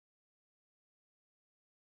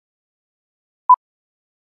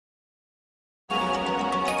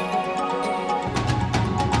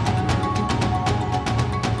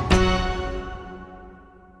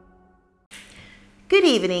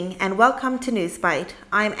Good evening and welcome to Newsbite.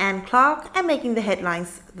 I'm Anne Clarke and making the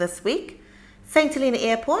headlines this week. St. Helena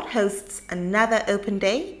Airport hosts another open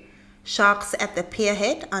day. Sharks at the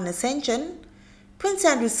pierhead on Ascension. Prince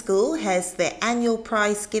Andrew School has their annual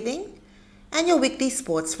prize giving. And your weekly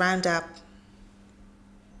sports roundup.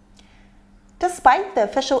 Despite the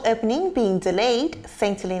official opening being delayed,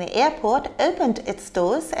 St. Helena Airport opened its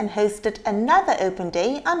doors and hosted another open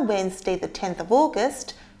day on Wednesday the 10th of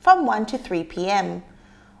August from 1 to 3 p.m.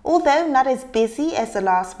 Although not as busy as the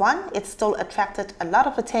last one, it still attracted a lot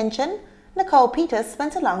of attention. Nicole Peters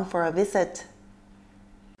went along for a visit.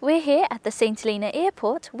 We're here at the St. Helena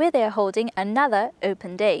Airport where they're holding another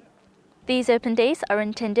open day. These open days are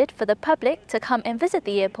intended for the public to come and visit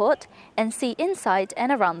the airport and see inside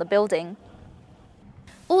and around the building.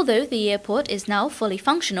 Although the airport is now fully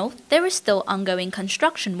functional, there is still ongoing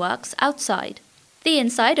construction works outside. The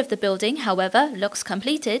inside of the building, however, looks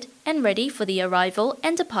completed and ready for the arrival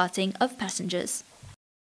and departing of passengers.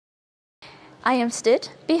 I am stood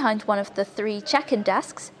behind one of the 3 check-in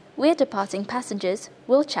desks where departing passengers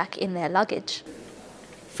will check in their luggage.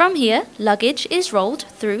 From here, luggage is rolled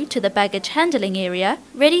through to the baggage handling area,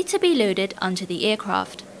 ready to be loaded onto the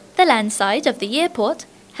aircraft. The land side of the airport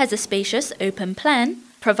has a spacious open plan,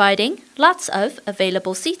 providing lots of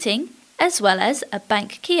available seating, as well as a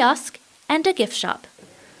bank kiosk and a gift shop.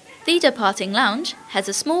 The departing lounge has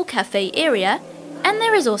a small cafe area, and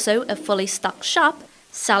there is also a fully stocked shop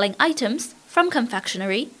selling items from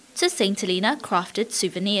confectionery to St. Helena crafted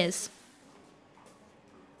souvenirs.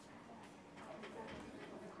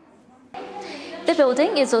 The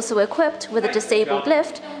building is also equipped with a disabled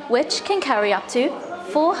lift, which can carry up to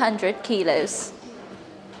 400 kilos.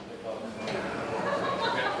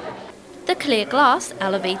 The clear glass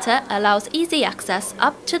elevator allows easy access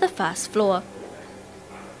up to the first floor.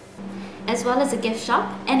 As well as a gift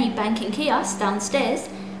shop, any banking kiosk downstairs,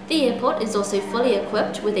 the airport is also fully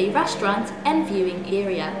equipped with a restaurant and viewing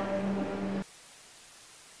area.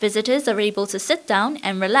 Visitors are able to sit down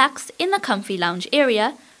and relax in the comfy lounge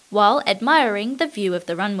area while admiring the view of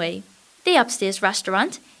the runway. The upstairs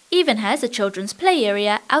restaurant even has a children's play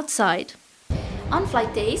area outside. On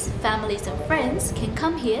flight days, families and friends can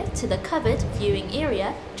come here to the covered viewing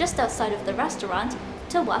area just outside of the restaurant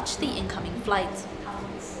to watch the incoming flight.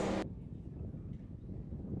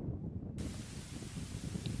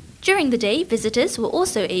 During the day, visitors were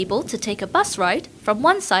also able to take a bus ride from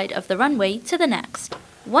one side of the runway to the next.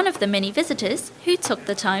 One of the many visitors who took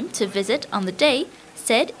the time to visit on the day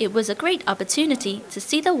said it was a great opportunity to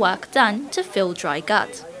see the work done to fill dry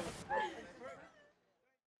gut.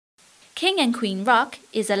 King and Queen Rock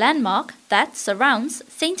is a landmark that surrounds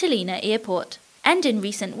St. Helena Airport, and in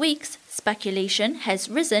recent weeks, speculation has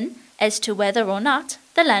risen as to whether or not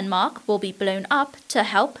the landmark will be blown up to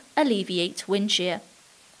help alleviate wind shear.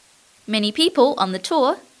 Many people on the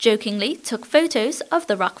tour jokingly took photos of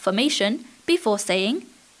the rock formation before saying,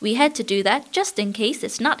 "We had to do that just in case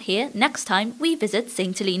it's not here next time we visit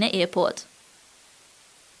St. Helena Airport."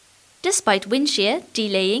 Despite wind shear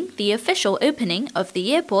delaying the official opening of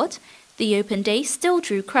the airport, the open day still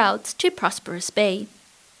drew crowds to Prosperous Bay.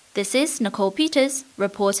 This is Nicole Peters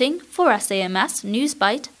reporting for SAMS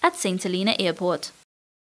Newsbite at St. Helena Airport.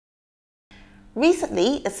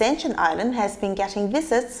 Recently, Ascension Island has been getting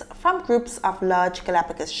visits from groups of large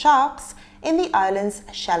Galapagos sharks in the island's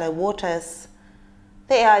shallow waters.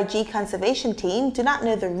 The AIG conservation team do not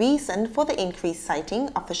know the reason for the increased sighting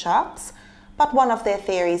of the sharks, but one of their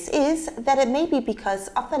theories is that it may be because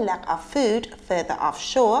of the lack of food further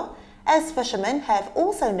offshore, as fishermen have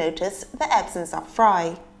also noticed the absence of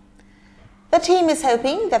fry. The team is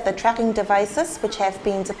hoping that the tracking devices which have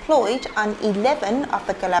been deployed on 11 of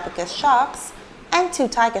the Galapagos sharks and 2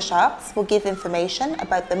 tiger sharks will give information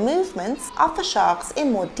about the movements of the sharks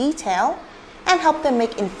in more detail and help them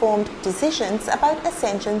make informed decisions about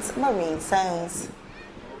Ascension's marine zones.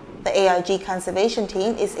 The AIG conservation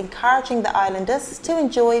team is encouraging the islanders to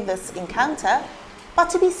enjoy this encounter, but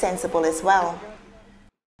to be sensible as well.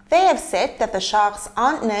 They have said that the sharks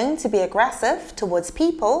aren't known to be aggressive towards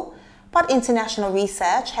people, but international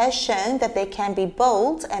research has shown that they can be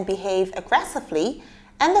bold and behave aggressively,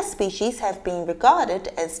 and the species have been regarded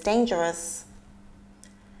as dangerous.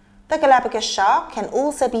 The Galapagos shark can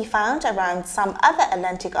also be found around some other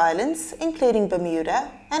Atlantic islands, including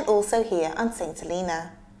Bermuda and also here on St.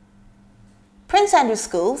 Helena. Prince Andrew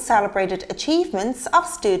School celebrated achievements of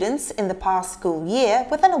students in the past school year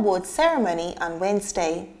with an awards ceremony on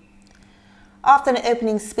Wednesday. After an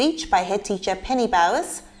opening speech by head teacher Penny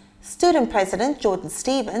Bowers, Student President Jordan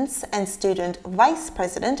Stevens and Student Vice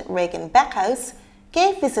President Reagan Backhouse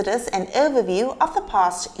gave visitors an overview of the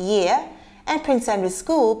past year and Prince Andrew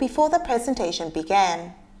School before the presentation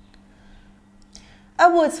began.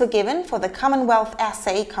 Awards were given for the Commonwealth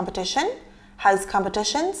Essay Competition, House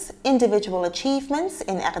Competitions, Individual Achievements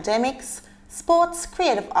in Academics, Sports,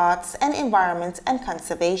 Creative Arts and Environment and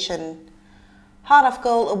Conservation. Heart of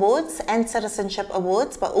Gold Awards and Citizenship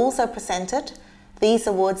Awards were also presented. These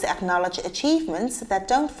awards acknowledge achievements that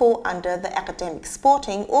don't fall under the academic,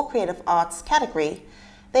 sporting or creative arts category.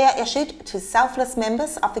 They are issued to selfless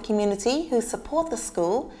members of the community who support the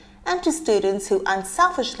school and to students who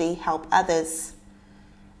unselfishly help others.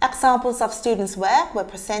 Examples of students' work were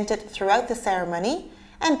presented throughout the ceremony,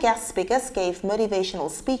 and guest speakers gave motivational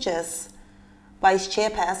speeches. Vice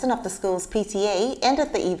Chairperson of the school's PTA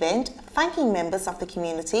ended the event thanking members of the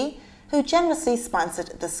community who generously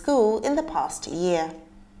sponsored the school in the past year.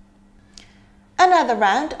 Another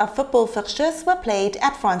round of football fixtures were played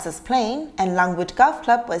at Francis Plain, and Longwood Golf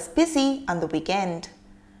Club was busy on the weekend.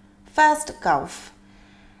 First, golf.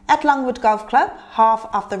 At Longwood Golf Club, half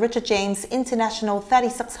of the Richard James International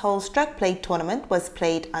 36-hole stroke play tournament was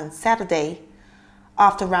played on Saturday.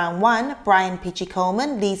 After round 1, Brian Peachy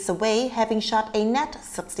Coleman leads the way, having shot a net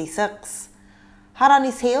 66. Hot on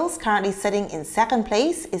his heels, currently sitting in second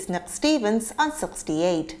place, is Nick Stevens on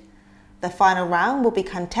 68. The final round will be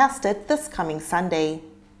contested this coming Sunday.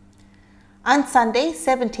 On Sunday,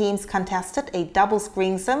 7 teams contested a doubles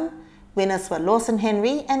greensome. Winners were Lawson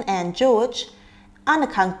Henry and Anne George, Anna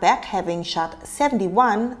Clarke having shot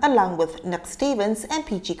 71 along with Nick Stevens and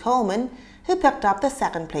Peachy Coleman, who picked up the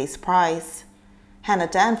second place prize. Hannah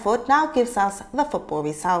Danforth now gives us the football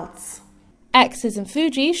results. Axis and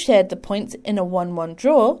Fuji shared the points in a 1-1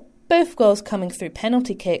 draw, both goals coming through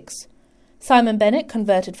penalty kicks. Simon Bennett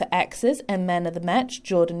converted for Axis, and man of the match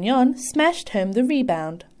Jordan Yon smashed home the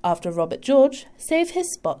rebound after Robert George saved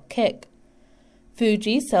his spot kick.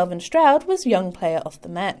 Fuji's Selvin Stroud was young player of the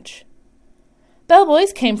match.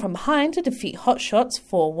 Bellboys came from behind to defeat Hotshots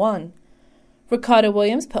 4-1. Ricardo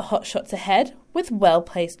Williams put Hotshots ahead with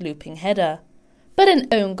well-placed looping header. But an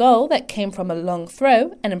own goal that came from a long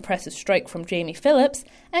throw, an impressive strike from Jamie Phillips,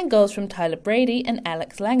 and goals from Tyler Brady and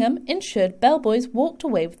Alex Langham ensured Bellboys walked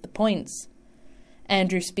away with the points.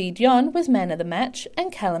 Andrew Speed Yon was man of the match,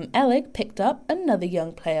 and Callum Ellig picked up another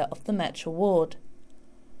Young Player of the Match award.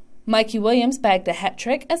 Mikey Williams bagged a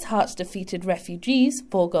hat-trick as Hearts defeated Refugees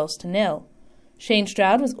 4-0. Shane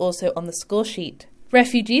Stroud was also on the score sheet.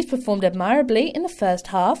 Refugees performed admirably in the first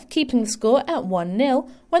half, keeping the score at 1-0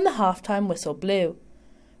 when the half-time whistle blew.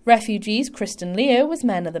 Refugees' Kristen Leo was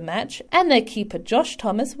man of the match, and their keeper Josh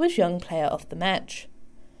Thomas was Young Player of the Match.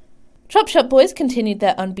 Chop Shop Boys continued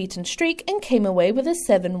their unbeaten streak and came away with a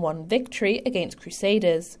 7-1 victory against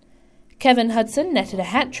Crusaders. Kevin Hudson netted a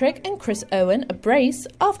hat-trick and Chris Owen a brace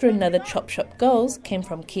after another Chop Shop goals came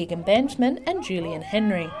from Keegan Benjamin and Julian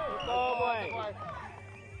Henry.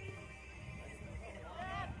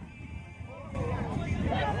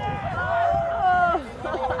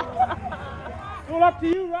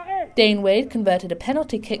 Dane Wade converted a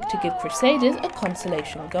penalty kick to give Crusaders a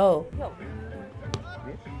consolation goal.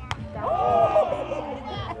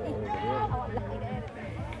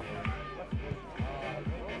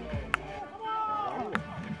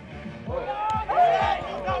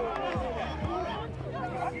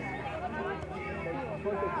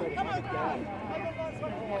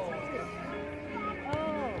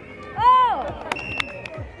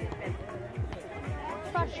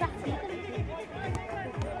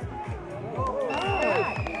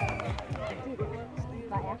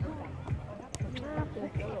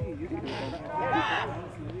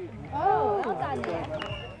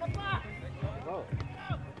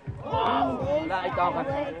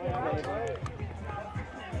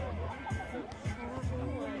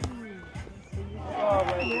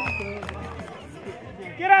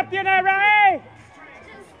 Get up there now, Ray!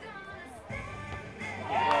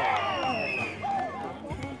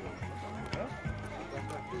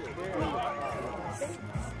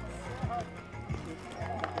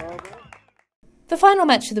 The final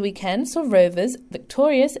match of the weekend saw Rovers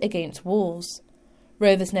victorious against Wolves.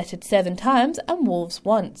 Rovers netted 7 times and Wolves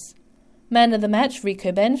once. Man of the match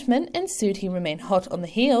Rico Benjamin ensued he remained hot on the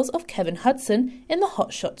heels of Kevin Hudson in the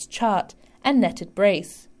Hot Shots chart and netted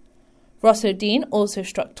brace. Ross O'Dean also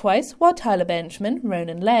struck twice, while Tyler Benjamin,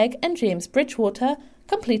 Ronan Legg and James Bridgewater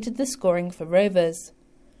completed the scoring for Rovers.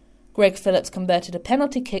 Greg Phillips converted a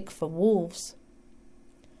penalty kick for Wolves.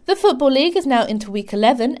 The Football League is now into week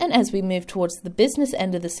 11, and as we move towards the business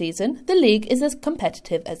end of the season, the league is as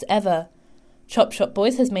competitive as ever. Chop Shop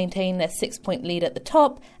Boys has maintained their 6-point lead at the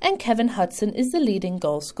top, and Kevin Hudson is the leading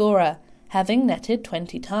goal scorer, having netted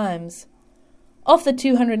 20 times. Of the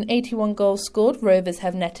 281 goals scored, Rovers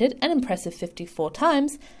have netted an impressive 54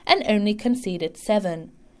 times and only conceded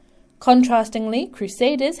 7. Contrastingly,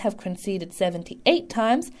 Crusaders have conceded 78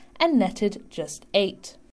 times and netted just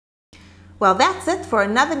 8. Well, that's it for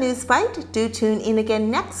another Newsbite. Do tune in again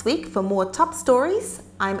next week for more top stories.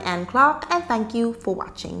 I'm Anne Clarke and thank you for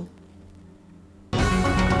watching.